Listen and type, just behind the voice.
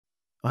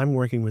I'm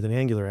working with an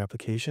Angular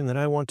application that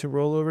I want to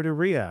roll over to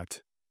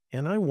React,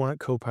 and I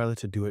want Copilot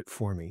to do it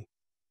for me.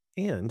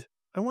 And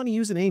I want to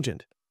use an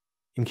agent.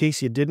 In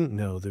case you didn't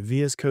know, the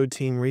VS Code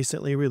team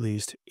recently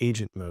released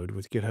Agent Mode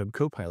with GitHub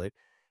Copilot,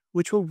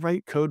 which will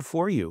write code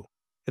for you.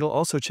 It'll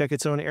also check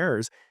its own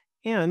errors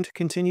and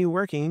continue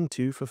working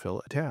to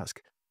fulfill a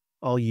task.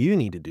 All you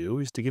need to do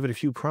is to give it a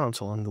few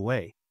prompts along the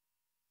way.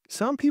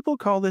 Some people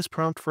call this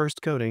prompt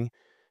first coding,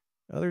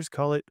 others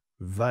call it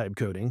vibe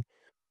coding.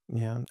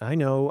 Yeah, I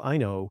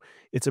know.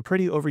 It's a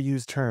pretty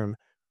overused term,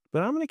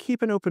 but I'm going to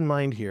keep an open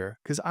mind here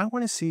because I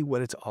want to see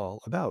what it's all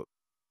about.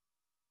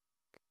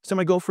 So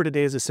my goal for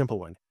today is a simple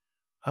one.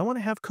 I want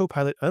to have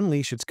Copilot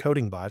unleash its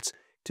coding bots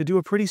to do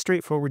a pretty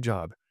straightforward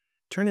job.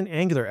 Turn an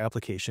Angular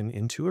application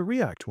into a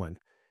React one.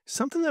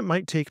 Something that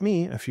might take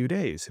me a few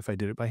days if I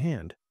did it by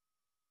hand.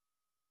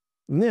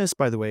 And this,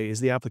 by the way, is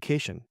the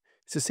application.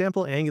 It's a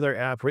sample Angular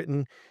app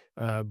written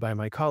by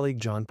my colleague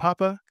John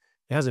Papa.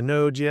 It has a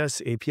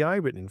Node.js API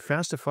written in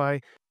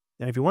Fastify.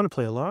 And if you want to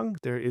play along,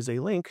 there is a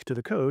link to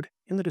the code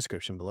in the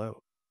description below.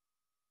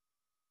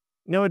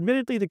 Now,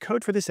 admittedly, the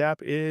code for this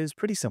app is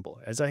pretty simple,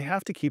 as I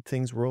have to keep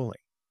things rolling.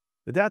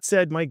 With that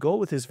said, my goal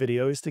with this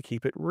video is to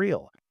keep it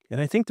real,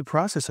 and I think the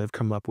process I've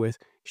come up with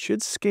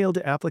should scale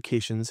to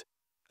applications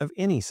of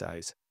any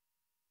size.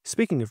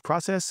 Speaking of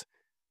process,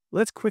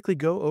 let's quickly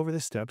go over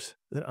the steps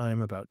that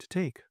I'm about to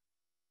take.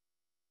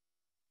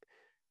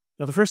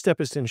 Now, the first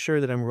step is to ensure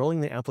that I'm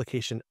rolling the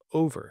application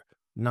over,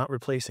 not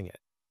replacing it.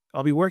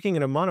 I'll be working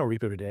in a mono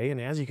repo today,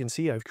 and as you can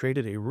see, I've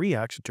created a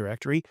React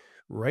directory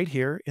right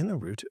here in the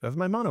root of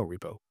my mono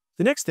repo.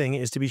 The next thing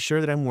is to be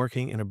sure that I'm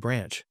working in a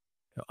branch.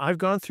 Now, I've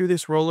gone through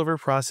this rollover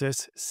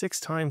process 6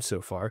 times so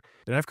far,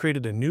 and I've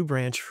created a new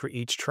branch for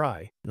each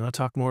try, and I'll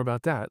talk more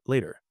about that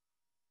later.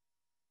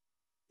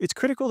 It's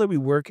critical that we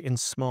work in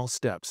small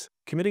steps,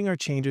 committing our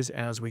changes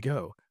as we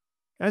go.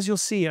 As you'll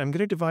see, I'm going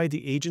to divide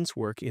the agent's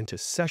work into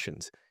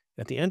sessions.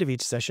 At the end of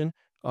each session,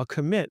 I'll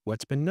commit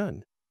what's been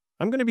done.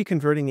 I'm going to be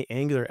converting the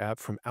Angular app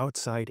from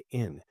outside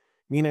in,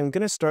 meaning I'm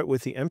going to start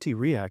with the empty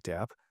React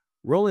app,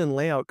 roll in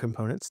layout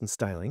components and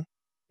styling,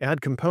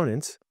 add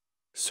components,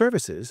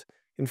 services,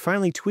 and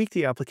finally tweak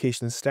the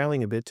application's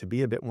styling a bit to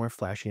be a bit more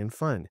flashy and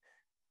fun.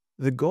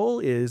 The goal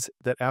is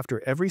that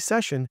after every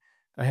session,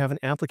 I have an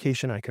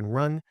application I can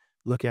run,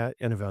 look at,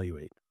 and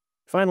evaluate.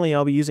 Finally,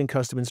 I'll be using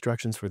custom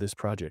instructions for this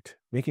project,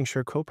 making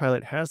sure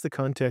Copilot has the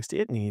context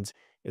it needs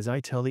as I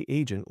tell the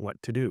agent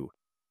what to do.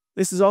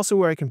 This is also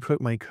where I can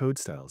put my code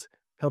styles,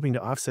 helping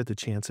to offset the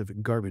chance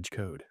of garbage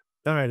code.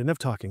 All right, enough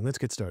talking. Let's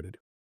get started.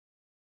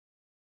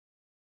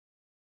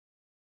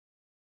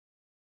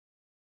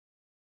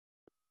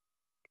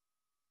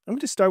 I'm going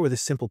to start with a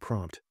simple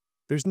prompt.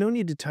 There's no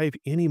need to type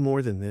any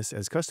more than this,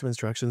 as custom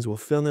instructions will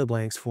fill in the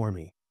blanks for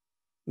me.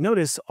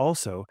 Notice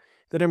also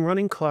that I'm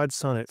running Claude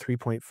Sonnet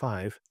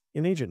 3.5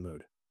 in agent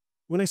mode.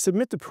 When I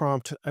submit the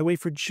prompt, I wait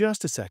for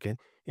just a second,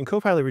 and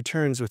Copilot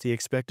returns with the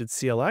expected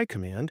CLI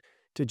command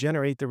to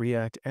generate the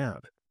React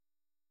app.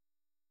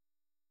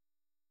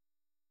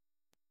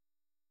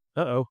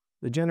 Uh-oh,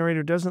 the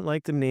generator doesn't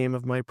like the name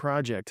of my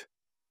project,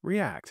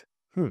 React.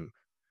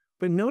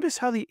 But notice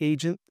how the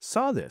agent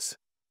saw this.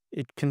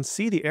 It can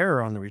see the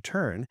error on the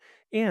return,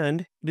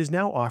 and it is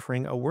now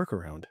offering a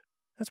workaround.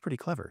 That's pretty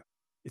clever.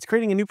 It's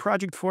creating a new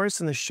project for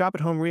us in the Shop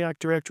at Home React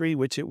directory,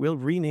 which it will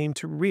rename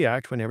to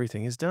React when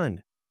everything is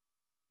done.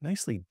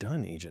 Nicely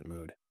done, agent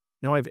mode.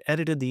 Now I've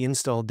edited the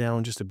install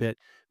down just a bit,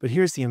 but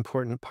here's the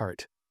important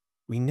part.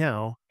 We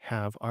now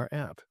have our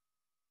app.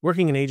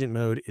 Working in agent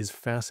mode is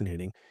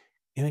fascinating,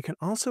 and it can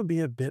also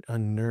be a bit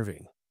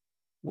unnerving.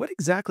 What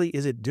exactly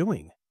is it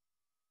doing?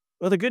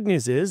 Well, the good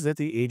news is that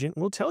the agent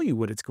will tell you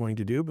what it's going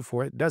to do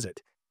before it does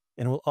it,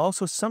 and will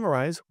also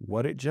summarize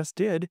what it just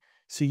did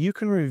so you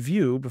can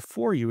review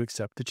before you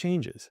accept the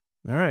changes.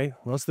 All right,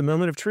 well, it's the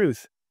moment of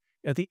truth.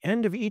 At the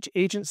end of each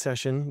agent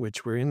session,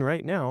 which we're in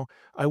right now,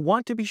 I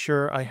want to be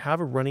sure I have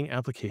a running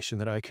application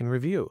that I can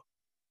review.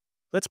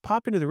 Let's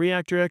pop into the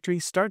React directory,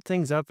 start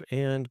things up,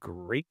 and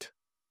great.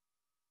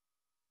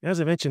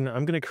 As I mentioned,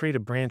 I'm going to create a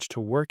branch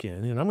to work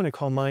in, and I'm going to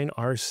call mine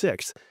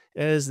R6,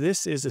 as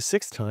this is the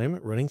 6th time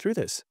running through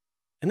this.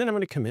 And then I'm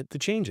going to commit the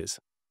changes.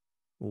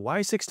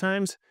 Why 6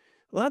 times?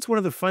 Well, that's one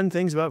of the fun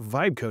things about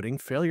vibe coding.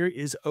 Failure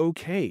is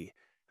okay,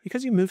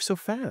 because you move so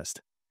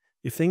fast.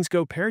 If things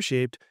go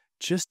pear-shaped,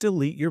 just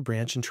delete your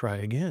branch and try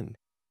again.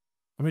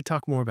 I'm going to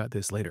talk more about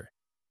this later.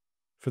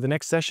 For the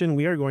next session,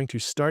 we are going to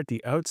start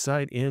the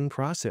outside-in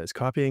process,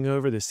 copying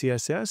over the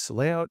CSS,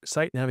 layout,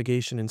 site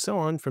navigation, and so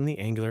on from the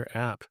Angular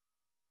app.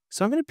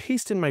 So I'm going to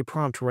paste in my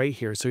prompt right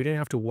here so you don't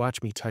have to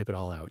watch me type it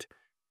all out.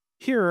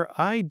 Here,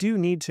 I do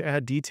need to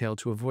add detail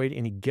to avoid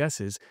any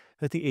guesses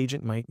that the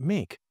agent might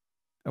make.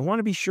 I want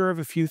to be sure of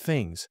a few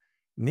things,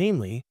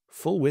 namely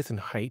full width and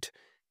height,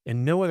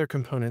 and no other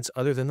components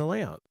other than the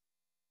layout.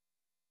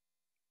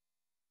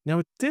 Now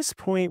at this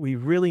point, we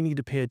really need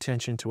to pay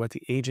attention to what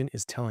the agent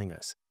is telling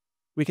us.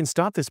 We can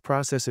stop this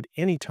process at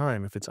any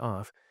time if it's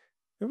off.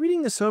 And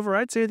reading this over,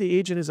 I'd say the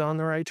agent is on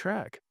the right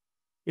track.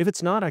 If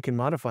it's not, I can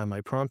modify my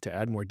prompt to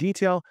add more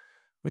detail,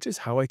 which is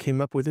how I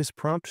came up with this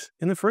prompt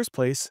in the first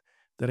place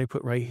that I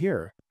put right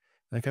here.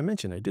 Like I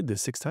mentioned, I did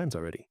this 6 times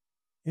already.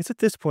 It's at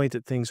this point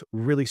that things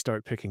really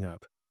start picking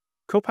up.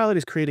 Copilot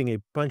is creating a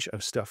bunch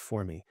of stuff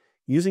for me,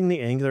 using the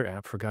Angular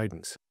app for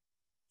guidance.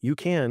 You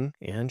can,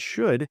 and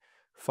should,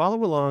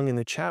 follow along in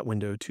the chat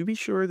window to be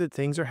sure that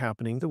things are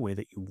happening the way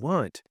that you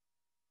want.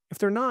 If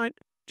they're not,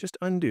 just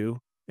undo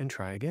and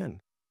try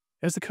again.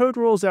 As the code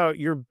rolls out,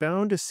 you're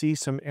bound to see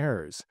some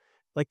errors,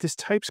 like this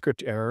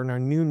TypeScript error in our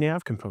new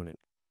nav component.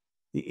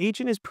 The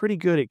agent is pretty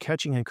good at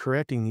catching and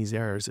correcting these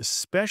errors,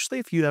 especially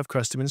if you have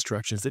custom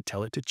instructions that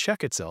tell it to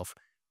check itself,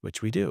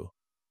 which we do.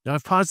 Now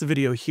I've paused the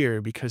video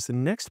here because the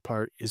next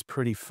part is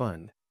pretty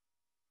fun.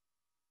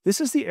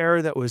 This is the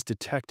error that was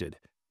detected.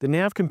 The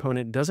nav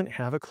component doesn't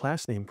have a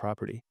class name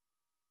property.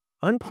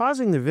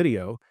 Unpausing the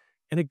video,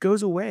 and it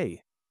goes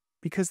away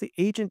because the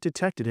agent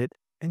detected it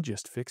and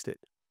just fixed it.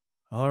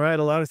 All right,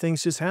 a lot of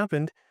things just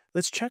happened.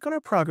 Let's check on our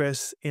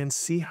progress and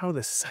see how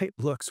the site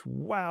looks.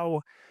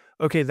 Wow.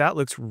 Okay, that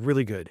looks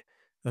really good.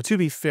 Now, to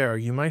be fair,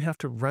 you might have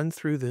to run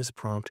through this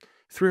prompt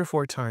 3 or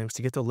 4 times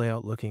to get the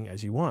layout looking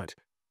as you want.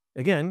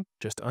 Again,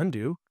 just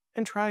undo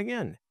and try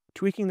again,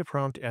 tweaking the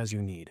prompt as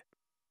you need.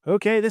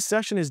 Okay, this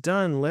session is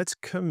done. Let's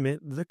commit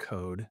the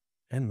code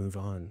and move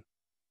on.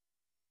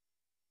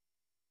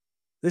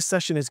 This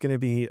session is going to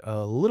be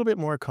a little bit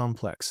more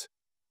complex.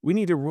 We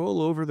need to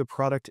roll over the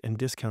product and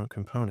discount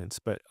components,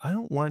 but I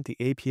don't want the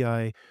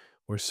API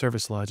or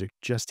service logic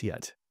just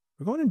yet.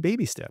 We're going in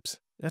baby steps.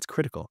 That's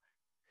critical.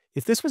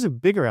 If this was a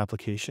bigger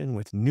application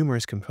with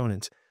numerous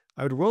components,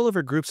 I would roll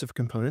over groups of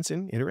components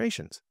in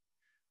iterations.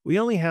 We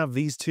only have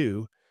these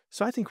 2,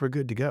 so I think we're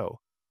good to go.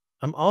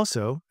 I'm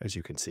also, as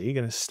you can see,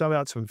 going to stub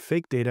out some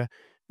fake data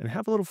and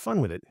have a little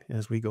fun with it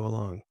as we go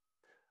along.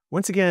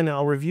 Once again,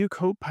 I'll review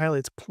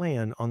Copilot's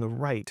plan on the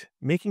right,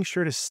 making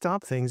sure to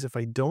stop things if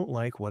I don't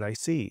like what I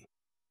see.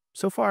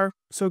 So far,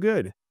 so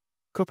good.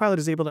 Copilot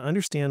is able to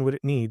understand what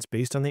it needs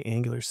based on the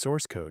Angular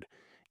source code,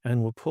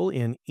 and will pull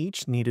in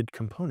each needed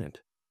component.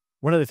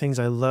 One of the things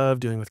I love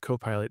doing with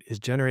Copilot is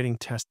generating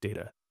test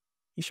data.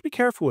 You should be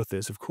careful with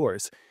this, of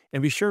course,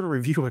 and be sure to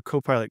review what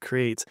Copilot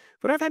creates,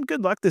 but I've had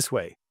good luck this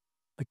way.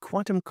 Like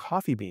quantum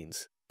coffee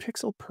beans,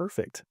 pixel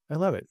perfect. I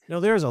love it. Now,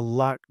 there's a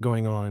lot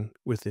going on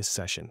with this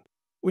session,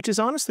 which is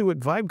honestly what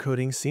vibe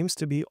coding seems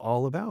to be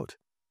all about.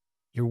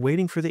 You're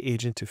waiting for the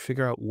agent to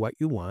figure out what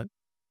you want,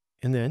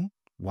 and then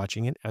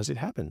watching it as it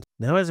happens.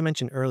 Now, as I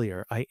mentioned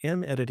earlier, I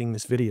am editing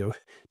this video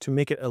to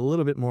make it a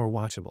little bit more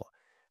watchable.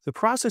 The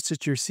process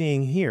that you're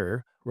seeing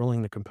here,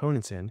 rolling the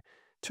components in,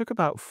 took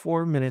about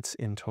 4 minutes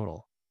in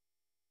total.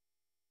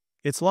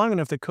 It's long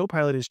enough that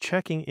Copilot is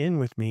checking in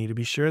with me to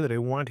be sure that I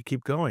want to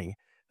keep going.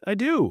 I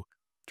do.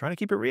 Trying to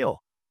keep it real.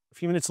 A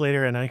few minutes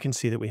later, and I can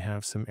see that we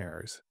have some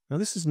errors. Now,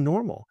 this is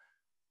normal.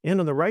 And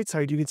on the right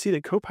side, you can see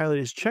that Copilot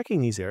is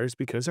checking these errors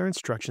because our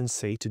instructions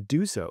say to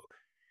do so.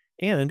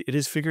 And it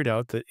has figured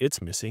out that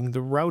it's missing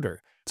the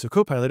router. So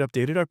Copilot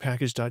updated our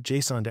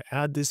package.json to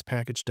add this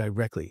package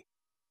directly.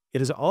 It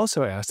has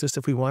also asked us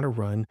if we want to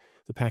run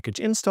the package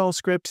install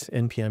script,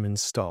 npm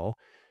install.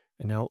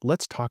 And now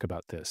let's talk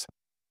about this.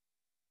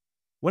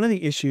 One of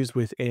the issues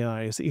with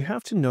AI is that you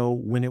have to know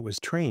when it was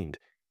trained.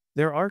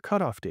 There are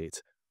cutoff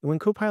dates. And when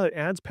Copilot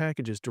adds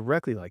packages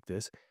directly like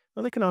this,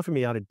 well, they can often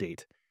be out of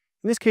date.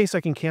 In this case,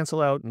 I can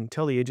cancel out and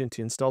tell the agent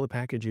to install the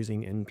package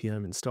using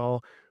npm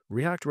install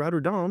react router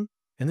dom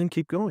and then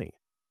keep going.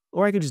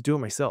 Or I could just do it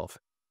myself.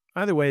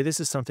 Either way, this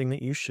is something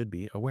that you should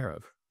be aware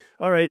of.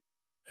 All right,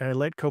 I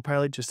let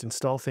Copilot just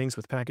install things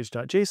with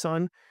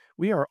package.json.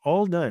 We are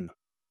all done.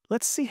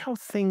 Let's see how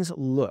things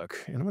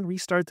look. And I'm going to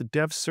restart the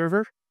dev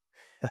server.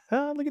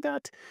 Look at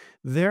that.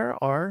 There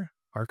are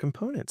our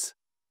components.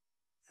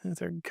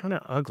 They're kind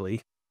of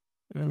ugly.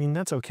 I mean,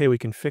 that's okay. We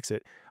can fix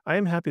it. I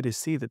am happy to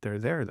see that they're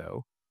there,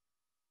 though.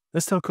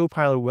 Let's tell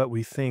Copilot what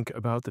we think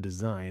about the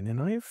design, and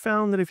I have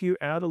found that if you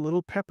add a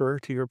little pepper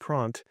to your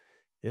prompt,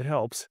 it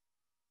helps.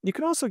 You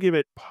can also give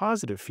it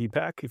positive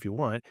feedback if you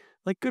want,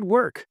 like good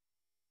work.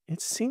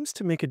 It seems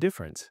to make a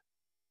difference.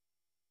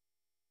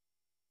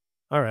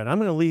 All right, I'm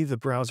going to leave the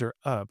browser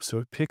up so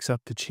it picks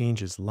up the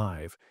changes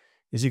live.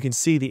 As you can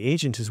see, the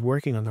agent is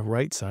working on the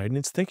right side, and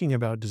it's thinking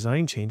about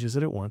design changes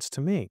that it wants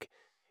to make.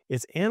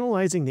 It's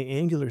analyzing the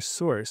Angular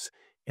source,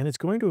 and it's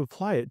going to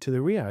apply it to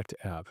the React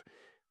app.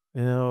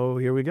 Now,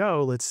 here we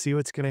go. Let's see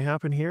what's going to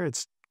happen here.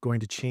 It's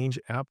going to change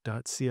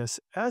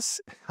app.css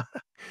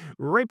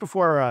right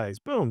before our eyes.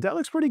 Boom, that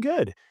looks pretty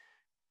good.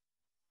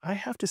 I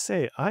have to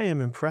say, I am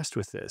impressed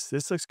with this.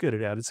 This looks good.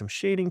 It added some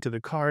shading to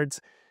the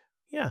cards.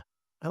 Yeah,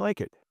 I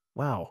like it.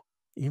 Wow,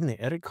 even the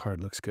edit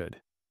card looks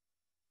good.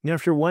 Now,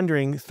 if you're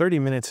wondering, 30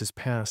 minutes has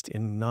passed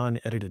in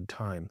non-edited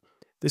time.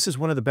 This is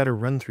one of the better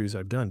run-throughs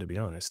I've done, to be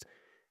honest.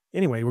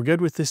 Anyway, we're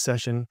good with this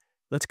session.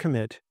 Let's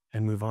commit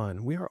and move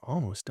on. We are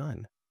almost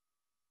done.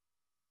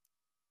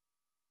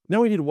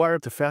 Now we need to wire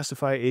up the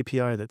Fastify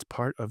API that's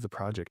part of the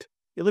project.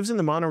 It lives in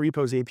the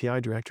monorepos API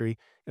directory,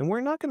 and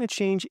we're not going to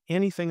change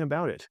anything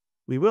about it.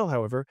 We will,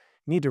 however,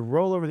 need to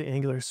roll over the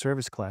Angular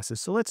service classes,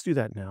 so let's do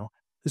that now.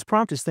 This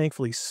prompt is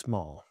thankfully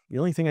small. The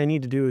only thing I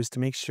need to do is to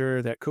make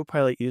sure that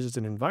Copilot uses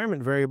an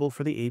environment variable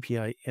for the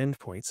API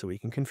endpoint so we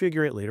can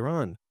configure it later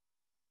on.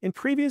 In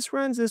previous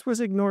runs, this was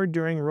ignored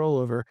during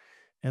rollover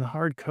and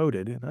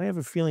hard-coded, and I have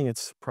a feeling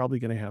it's probably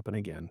going to happen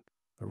again.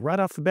 But right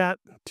off the bat,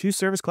 two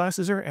service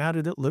classes are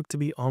added that look to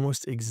be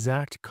almost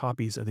exact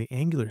copies of the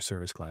Angular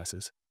service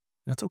classes.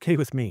 That's okay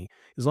with me,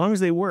 as long as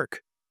they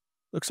work.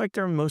 Looks like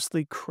they're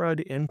mostly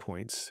CRUD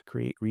endpoints: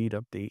 create, read,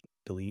 update,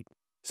 delete.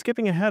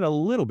 Skipping ahead a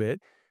little bit,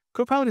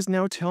 Copilot is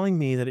now telling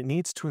me that it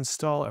needs to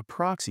install a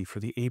proxy for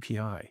the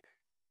API.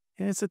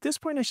 And it's at this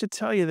point I should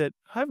tell you that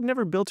I've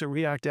never built a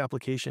React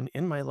application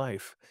in my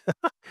life.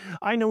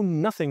 I know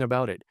nothing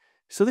about it,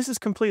 so this is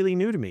completely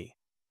new to me.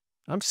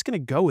 I'm just going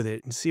to go with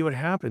it and see what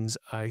happens,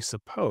 I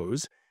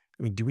suppose.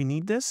 I mean, do we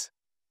need this?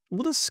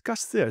 We'll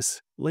discuss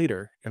this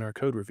later in our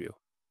code review.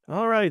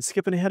 All right,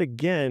 skipping ahead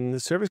again, the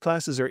service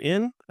classes are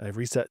in. I've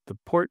reset the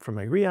port from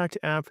my React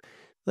app.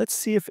 Let's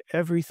see if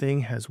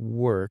everything has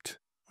worked.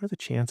 What are the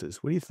chances?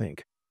 What do you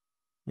think?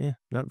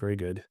 Not very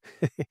good.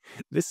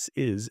 This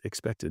is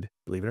expected,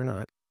 believe it or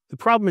not. The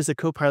problem is that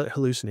Copilot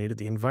hallucinated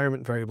the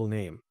environment variable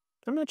name.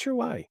 I'm not sure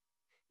why.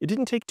 It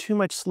didn't take too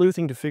much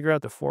sleuthing to figure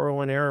out the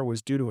 401 error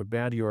was due to a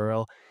bad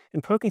URL,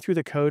 and poking through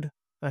the code,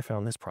 I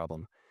found this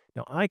problem.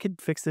 Now, I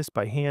could fix this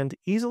by hand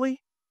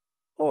easily,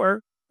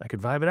 or I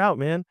could vibe it out,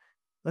 man.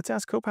 Let's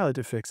ask Copilot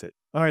to fix it.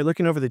 All right,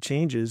 looking over the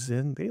changes,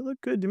 and they look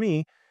good to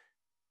me.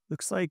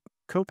 Looks like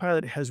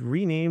Copilot has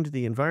renamed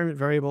the environment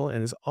variable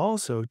and has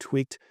also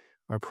tweaked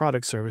our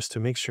product service to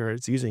make sure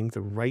it's using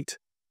the right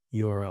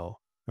URL.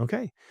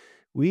 Okay,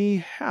 we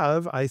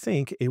have, I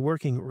think, a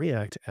working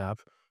React app.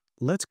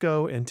 Let's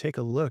go and take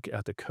a look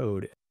at the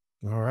code.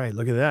 All right,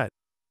 look at that.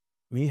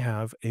 We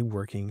have a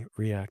working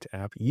React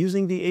app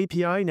using the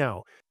API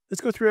now.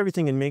 Let's go through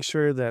everything and make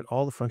sure that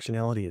all the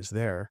functionality is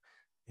there.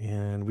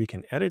 And we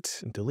can edit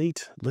and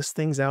delete, list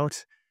things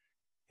out.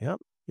 Yep,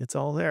 it's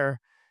all there.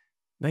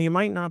 Now, you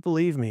might not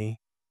believe me,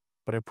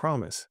 but I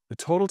promise the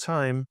total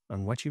time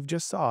on what you've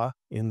just saw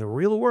in the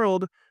real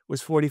world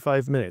was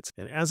 45 minutes.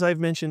 And as I've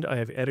mentioned, I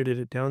have edited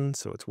it down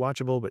so it's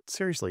watchable, but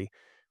seriously,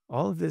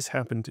 all of this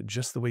happened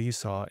just the way you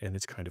saw, and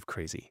it's kind of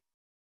crazy.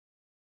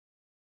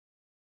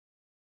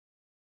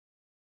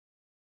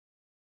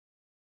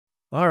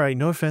 All right,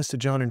 no offense to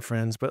John and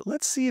friends, but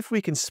let's see if we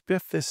can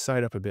spiff this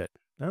site up a bit.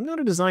 Now, I'm not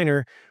a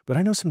designer, but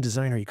I know some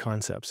designery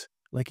concepts,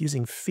 like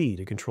using phi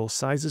to control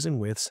sizes and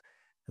widths,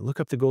 and look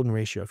up the golden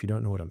ratio if you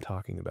don't know what I'm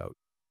talking about.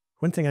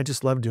 One thing I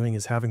just love doing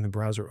is having the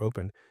browser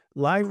open,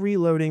 live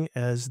reloading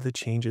as the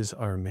changes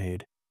are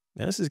made.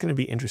 Now, this is going to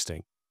be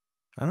interesting.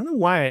 I don't know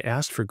why I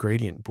asked for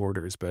gradient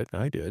borders, but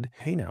I did.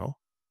 Hey now,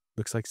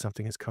 looks like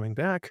something is coming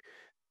back.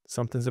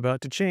 Something's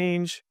about to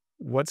change.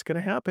 What's going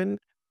to happen?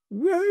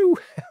 Woo!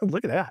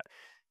 Look at that.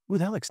 Ooh,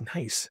 that looks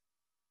nice.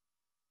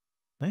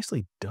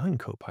 Nicely done,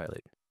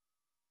 Copilot.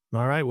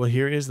 All right, well,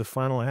 here is the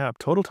final app.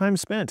 Total time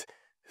spent,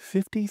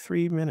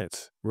 53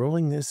 minutes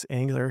rolling this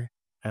Angular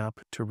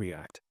app to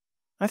React.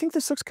 I think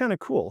this looks kind of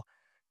cool.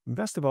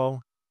 Best of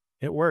all,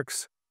 it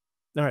works.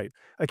 All right,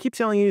 I keep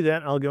telling you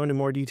that I'll go into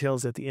more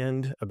details at the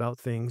end about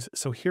things,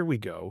 so here we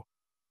go.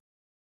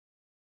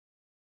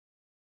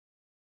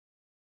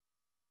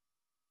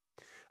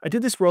 I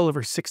did this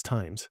rollover 6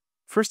 times.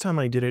 First time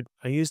I did it,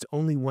 I used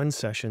only one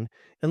session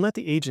and let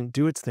the agent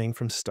do its thing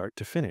from start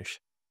to finish.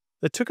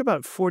 That took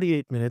about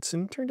 48 minutes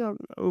and turned out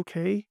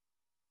okay.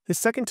 The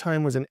second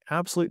time was an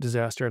absolute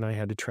disaster and I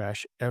had to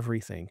trash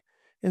everything.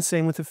 And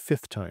same with the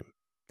 5th time.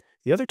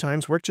 The other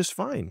times worked just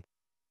fine.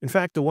 In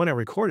fact, the one I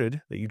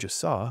recorded that you just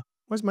saw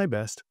was my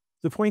best.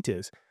 The point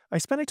is, I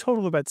spent a total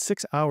of about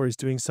 6 hours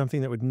doing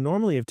something that would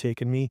normally have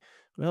taken me,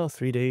 well,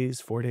 3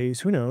 days, 4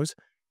 days, who knows.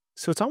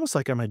 So it's almost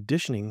like I'm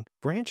additioning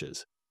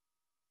branches.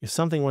 If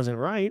something wasn't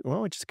right,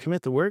 well, I just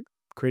commit the work,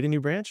 create a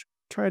new branch,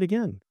 try it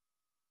again.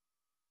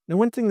 Now,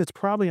 one thing that's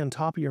probably on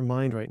top of your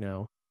mind right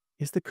now,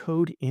 is the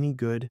code any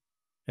good?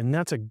 And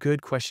that's a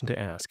good question to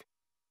ask.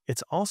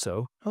 It's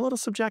also a little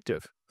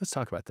subjective. Let's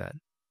talk about that.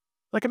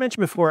 Like I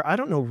mentioned before, I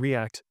don't know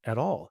React at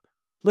all.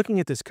 Looking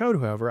at this code,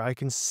 however, I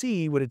can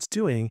see what it's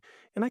doing,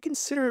 and I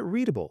consider it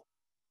readable.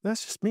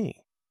 That's just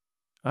me.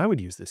 I would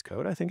use this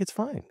code. I think it's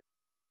fine.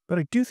 But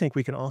I do think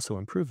we can also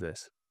improve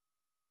this.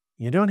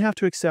 You don't have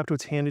to accept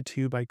what's handed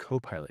to you by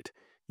Copilot.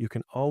 You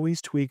can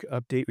always tweak,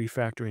 update,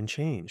 refactor, and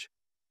change.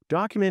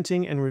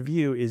 Documenting and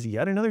review is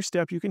yet another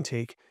step you can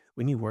take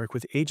when you work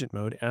with agent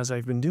mode, as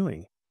I've been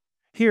doing.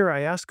 Here, I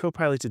asked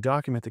Copilot to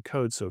document the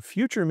code so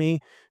future me,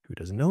 who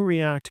doesn't know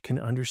React, can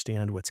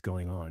understand what's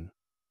going on.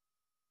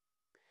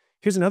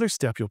 Here's another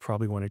step you'll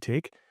probably want to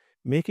take,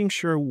 making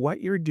sure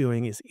what you're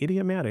doing is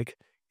idiomatic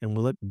and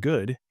will look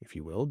good, if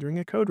you will, during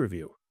a code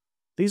review.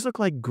 These look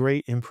like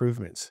great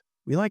improvements.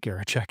 We like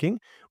error checking,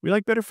 we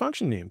like better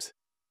function names,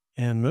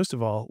 and most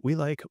of all, we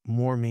like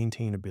more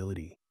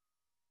maintainability.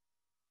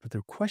 But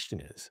the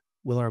question is,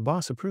 will our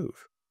boss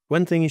approve?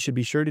 One thing you should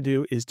be sure to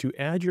do is to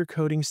add your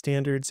coding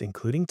standards,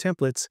 including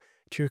templates,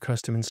 to your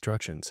custom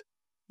instructions.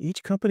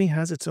 Each company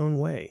has its own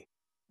way.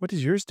 What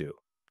does yours do?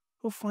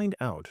 We'll find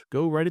out.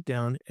 Go write it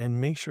down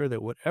and make sure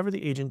that whatever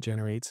the agent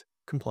generates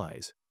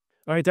complies.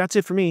 All right, that's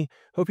it for me.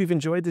 Hope you've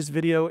enjoyed this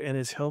video and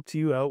has helped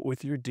you out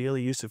with your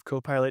daily use of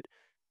Copilot.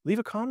 Leave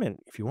a comment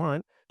if you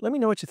want. Let me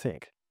know what you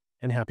think,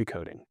 and happy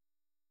coding.